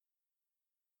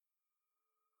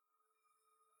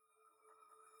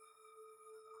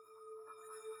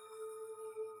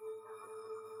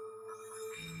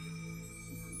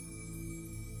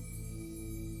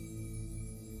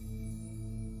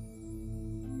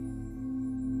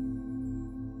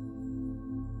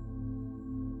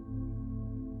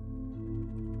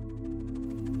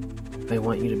I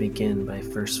want you to begin by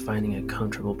first finding a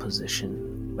comfortable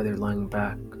position, whether lying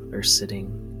back or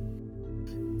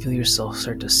sitting. Feel yourself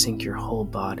start to sink your whole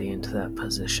body into that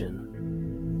position.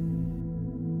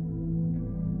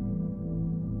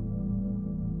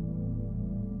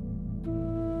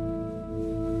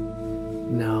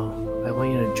 Now, I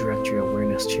want you to direct your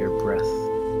awareness to your breath,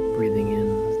 breathing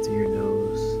in through your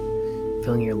nose,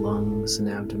 filling your lungs and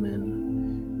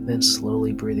abdomen, then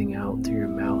slowly breathing out through your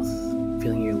mouth,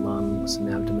 feeling your lungs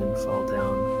and abdomen fall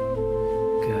down.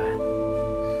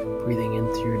 Good. Breathing in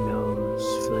through your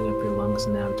nose, filling up your lungs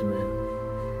and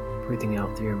abdomen, breathing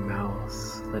out through your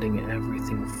mouth, letting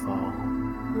everything fall,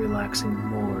 relaxing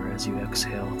more as you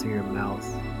exhale through your mouth,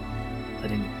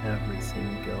 letting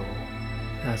everything go.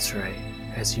 That's right.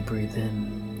 As you breathe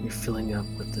in, you're filling up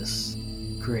with this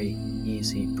great,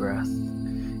 easy breath.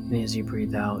 And as you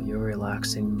breathe out, you're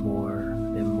relaxing more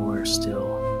and more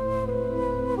still.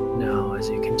 Now, as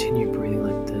you continue breathing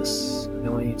like this, I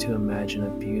want you to imagine a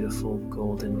beautiful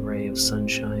golden ray of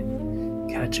sunshine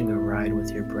catching a ride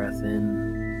with your breath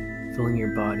in, filling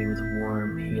your body with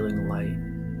warm, healing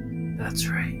light. That's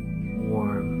right,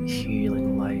 warm,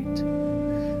 healing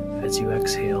light. As you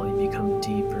exhale, you become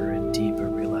deeper and deeper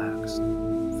relaxed,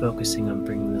 focusing on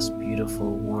bringing this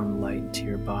beautiful, warm light to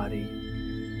your body,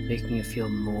 making you feel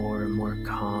more and more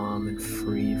calm and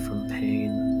free from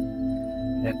pain.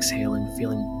 Exhaling,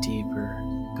 feeling deeper,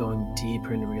 going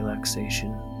deeper into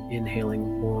relaxation,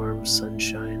 inhaling warm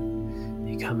sunshine,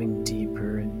 becoming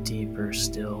deeper and deeper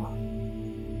still.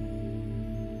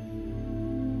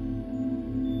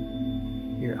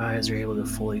 Your eyes are able to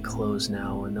fully close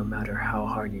now, and no matter how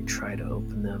hard you try to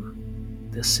open them,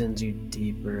 this sends you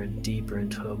deeper and deeper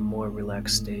into a more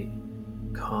relaxed state,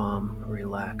 calm,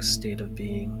 relaxed state of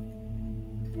being.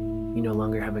 You no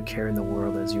longer have a care in the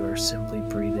world as you are simply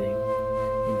breathing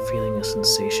and feeling a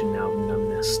sensation now of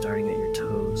numbness starting at your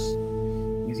toes.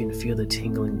 You can feel the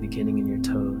tingling beginning in your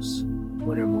toes.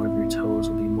 One or more of your toes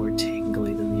will be more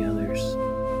tingly than the others,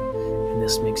 and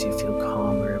this makes you feel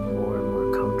calmer and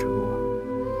more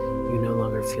comfortable. You no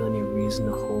longer feel any reason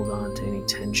to hold on to any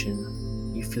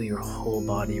tension. You feel your whole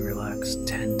body relax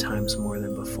 10 times more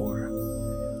than before.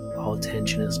 All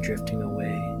tension is drifting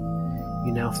away.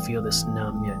 You now feel this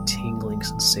numb yet tingling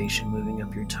sensation moving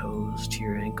up your toes to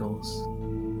your ankles.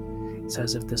 It's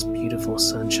as if this beautiful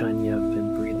sunshine you have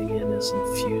been breathing in is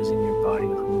infusing your body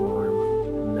with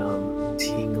warm, numb,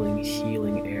 tingling,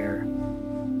 healing air.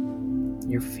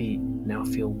 Your feet now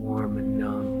feel warm and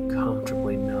numb,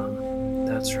 comfortably numb.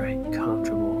 That's right,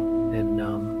 comfortable and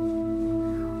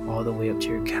numb. All the way up to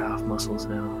your calf muscles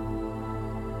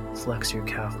now. Flex your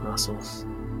calf muscles.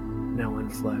 Now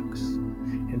unflex.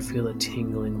 And feel a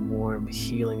tingling, warm,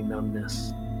 healing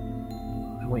numbness.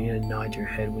 I want you to nod your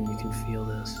head when you can feel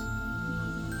this.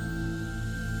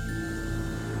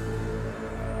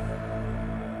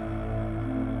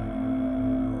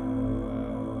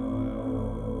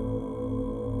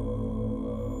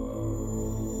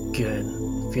 Good.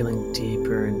 Feeling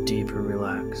deeper and deeper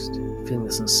relaxed. Feeling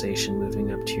the sensation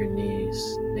moving up to your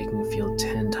knees, making you feel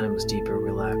 10 times deeper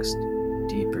relaxed.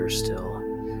 Deeper still.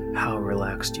 How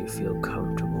relaxed you feel,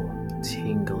 comfortable,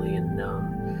 tingly and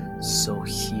numb, so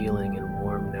healing and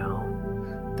warm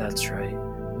now. That's right,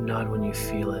 nod when you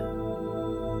feel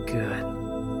it.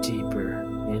 Good, deeper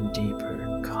and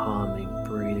deeper, calming,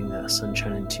 breathing that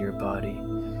sunshine into your body,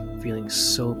 feeling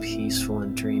so peaceful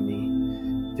and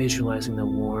dreamy, visualizing the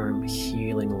warm,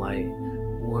 healing light,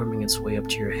 warming its way up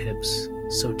to your hips,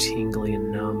 so tingly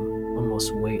and numb,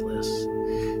 almost weightless,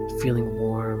 feeling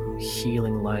warm,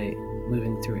 healing light,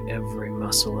 moving through every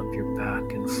muscle up your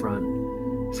back and front,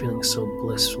 feeling so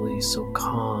blissfully, so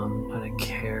calm, out of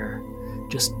care,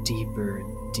 just deeper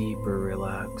and deeper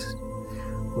relaxed.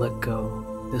 Let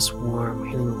go. This warm,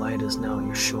 healing light is now at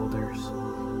your shoulders,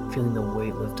 feeling the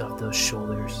weight lift off those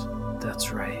shoulders.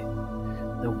 That's right.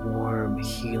 The warm,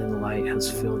 healing light has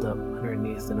filled up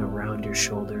underneath and around your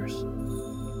shoulders.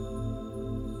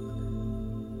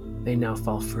 They now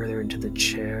fall further into the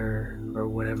chair or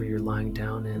whatever you're lying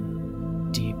down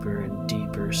in, deeper and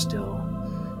deeper still,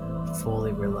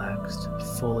 fully relaxed,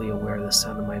 fully aware of the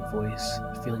sound of my voice,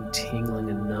 feeling tingling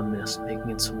and numbness making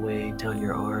its way down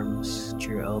your arms, to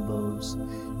your elbows,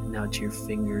 and now to your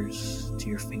fingers, to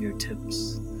your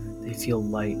fingertips. They feel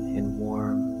light and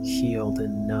warm, healed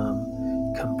and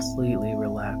numb, completely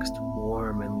relaxed,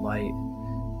 warm and light,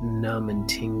 numb and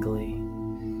tingly.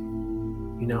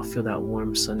 You now feel that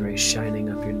warm sun ray shining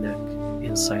up your neck,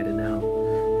 inside and out,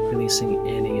 releasing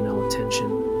any and all tension.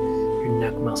 Your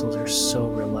neck muscles are so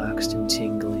relaxed and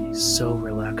tingly, so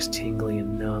relaxed, tingly,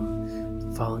 and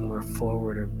numb, falling more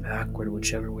forward or backward,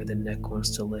 whichever way the neck wants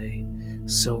to lay,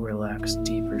 so relaxed,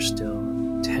 deeper still,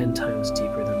 10 times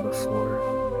deeper than before.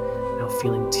 Now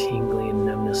feeling tingling and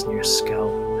numbness in your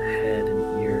scalp, head,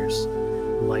 and ears,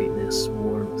 lightness,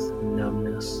 warmth,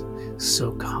 numbness,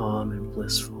 so calm and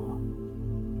blissful.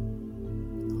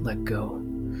 Let go,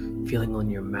 feeling on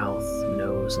your mouth,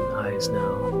 nose, and eyes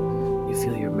now. You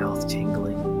feel your mouth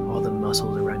tingling, all the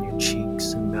muscles around your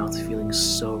cheeks and mouth feeling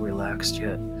so relaxed,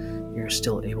 yet you're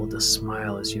still able to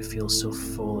smile as you feel so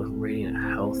full of radiant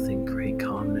health and great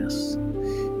calmness,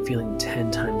 feeling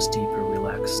 10 times deeper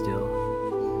relaxed still.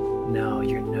 Now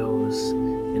your nose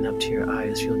and up to your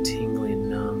eyes feel tingly and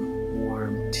numb,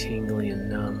 warm, tingly and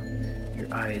numb.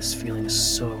 Your eyes feeling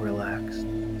so relaxed,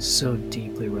 so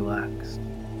deeply relaxed.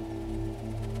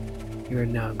 You are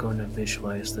now going to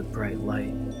visualize the bright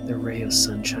light, the ray of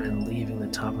sunshine leaving the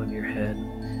top of your head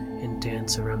and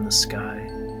dance around the sky.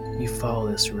 You follow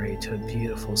this ray to a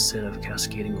beautiful set of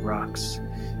cascading rocks.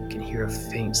 You can hear a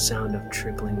faint sound of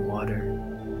trickling water.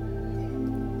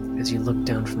 As you look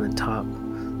down from the top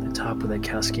of the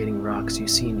cascading rocks, you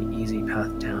see an easy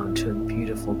path down to a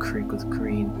beautiful creek with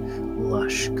green,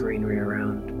 lush greenery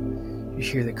around. You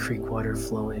hear the creek water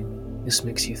flowing. This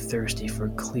makes you thirsty for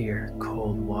clear,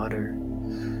 cold water.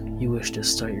 You wish to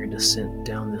start your descent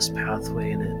down this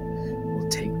pathway, and it will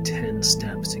take 10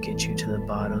 steps to get you to the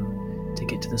bottom, to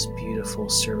get to this beautiful,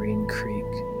 serene creek.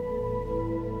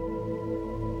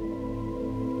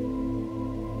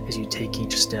 As you take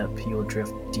each step, you will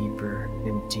drift deeper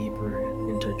and deeper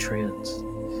into trance.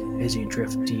 As you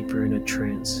drift deeper into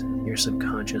trance, your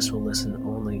subconscious will listen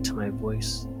only to my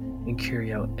voice and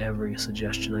carry out every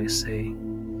suggestion I say.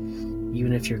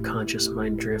 Even if your conscious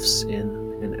mind drifts in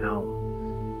and out,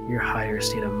 your higher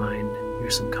state of mind, your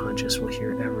subconscious will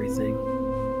hear everything.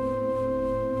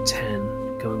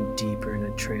 10, going deeper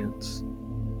into trance.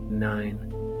 9,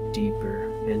 deeper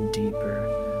and deeper,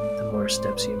 the more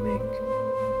steps you make.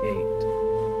 8,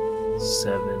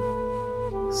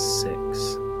 7,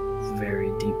 6,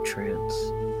 very deep trance.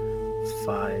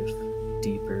 5,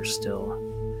 deeper still.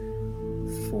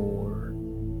 4,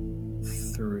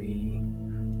 3,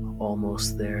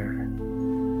 almost there.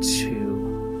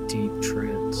 2, deep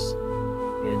trance.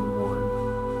 And 1.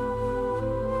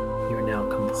 You're now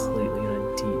completely in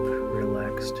a deep,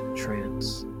 relaxed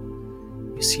trance.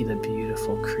 You see the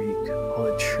beautiful creek, all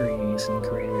the trees and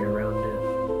greenery around it,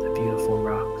 the beautiful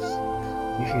rocks.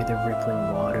 You hear the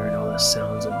rippling water and all the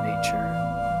sounds of nature.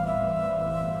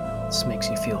 This makes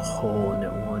you feel whole and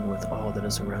at one with all that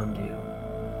is around you.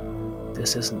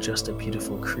 This isn't just a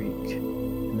beautiful creek.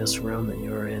 In this realm that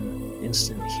you are in,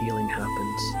 instant healing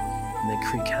happens, and the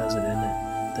creek has it in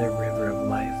it, the river of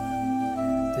life.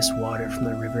 This water from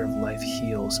the river of life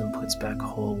heals and puts back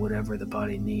whole whatever the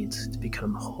body needs to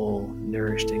become whole,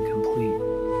 nourished, and complete.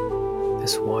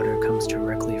 This water comes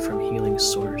directly from healing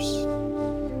source.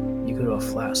 You go to a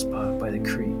flat spot by the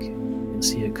creek and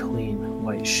see a clean,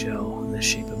 white shell in the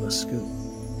shape of a scoop.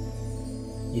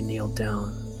 You kneel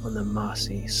down on the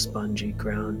mossy, spongy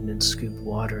ground and scoop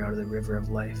water out of the river of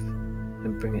life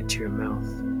and bring it to your mouth.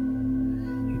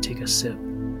 You take a sip.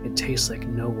 It tastes like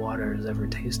no water has ever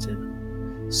tasted.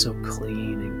 So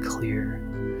clean and clear,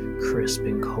 crisp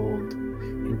and cold,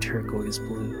 and turquoise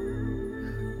blue.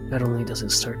 Not only does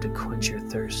it start to quench your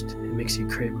thirst, it makes you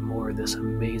crave more of this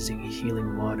amazing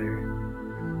healing water.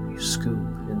 You scoop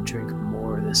and drink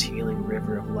more of this healing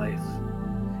river of life,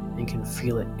 and can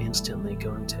feel it instantly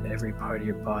going to every part of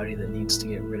your body that needs to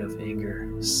get rid of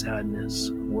anger, sadness,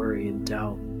 worry, and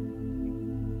doubt.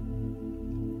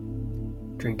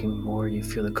 Drinking more, you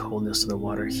feel the coldness of the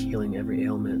water healing every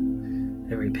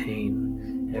ailment, every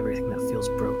pain, everything that feels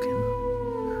broken,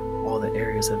 all the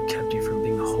areas that have kept you from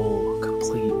being whole,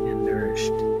 complete, and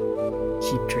nourished.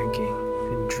 Keep drinking,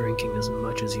 and drinking as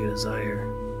much as you desire,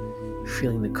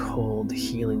 feeling the cold,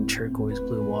 healing turquoise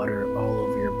blue water all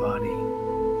over your body,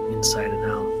 inside and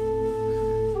out.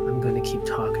 I'm going to keep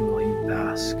talking while you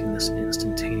bask in this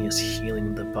instantaneous healing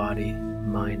of the body,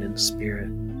 mind, and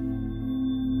spirit.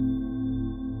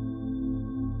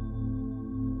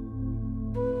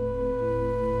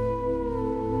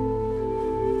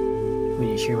 When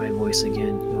you hear my voice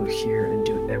again, you will hear and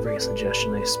do every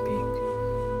suggestion I speak.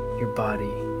 Your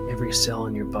body, every cell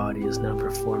in your body is now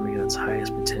performing at its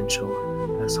highest potential,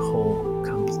 as whole,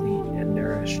 complete, and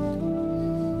nourished.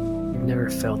 You've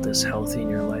never felt this healthy in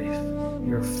your life.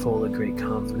 You're full of great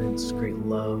confidence, great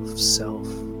love, self,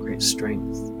 great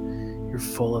strength. You're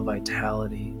full of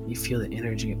vitality. You feel the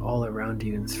energy all around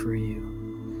you and through you.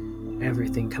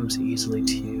 Everything comes easily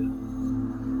to you.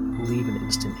 Believe in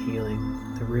instant healing.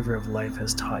 The river of life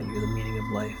has taught you the meaning of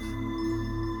life.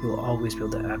 You will always be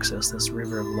able to access this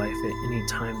river of life at any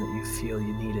time that you feel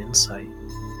you need insight.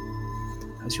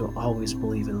 as you'll always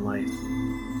believe in life.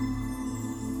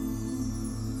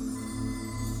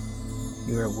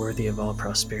 You are worthy of all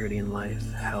prosperity in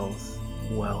life, health,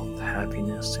 wealth,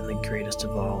 happiness, and the greatest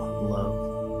of all, love.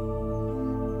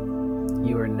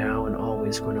 You are now and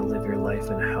always going to live your life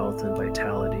in health and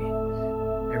vitality.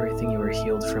 Everything you are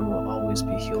healed from will always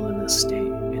be healed in this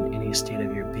state, in any state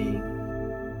of your being.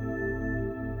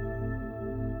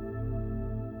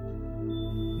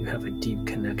 You have a deep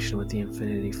connection with the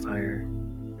infinity fire.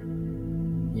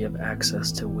 You have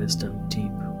access to wisdom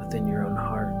deep within your own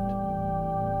heart.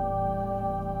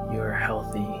 You are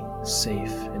healthy,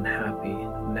 safe, and happy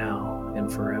now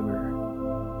and forever.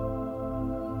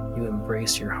 You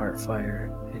embrace your heart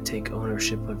fire and take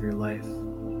ownership of your life.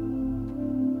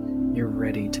 You're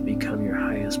ready to become your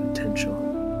highest potential.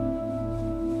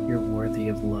 You're worthy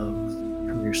of love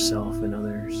from yourself and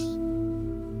others.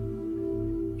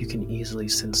 You can easily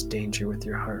sense danger with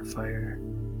your heart fire.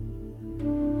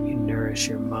 You nourish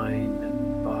your mind,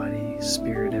 body,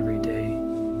 spirit every day.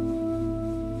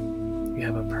 You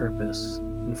have a purpose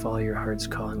and follow your heart's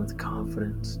calling with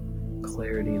confidence,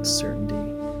 clarity, and certainty.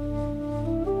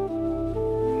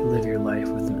 You live your life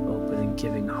with an open and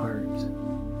giving heart.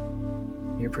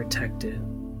 You're protected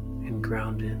and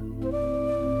grounded.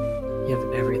 You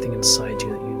have everything inside you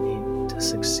that you need to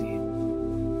succeed.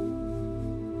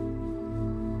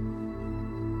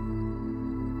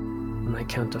 When I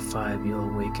count to 5, you'll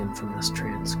awaken from this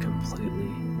trance completely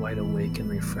wide awake and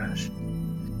refreshed.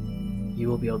 You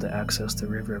will be able to access the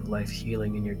river of life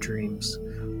healing in your dreams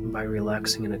by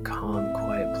relaxing in a calm,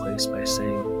 quiet place by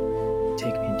saying,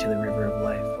 "Take me to the river of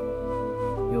life."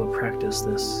 You will practice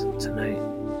this tonight.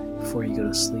 Before you go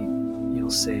to sleep,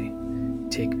 you'll say,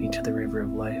 "Take me to the river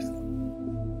of life."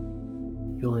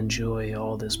 You'll enjoy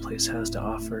all this place has to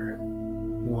offer.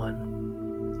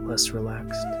 1, less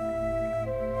relaxed.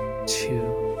 2,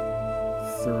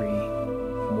 3,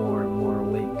 more and more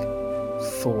awake.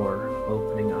 4,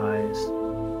 opening eyes.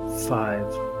 5,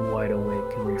 wide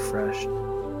awake and refreshed.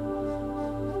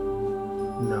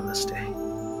 Namaste.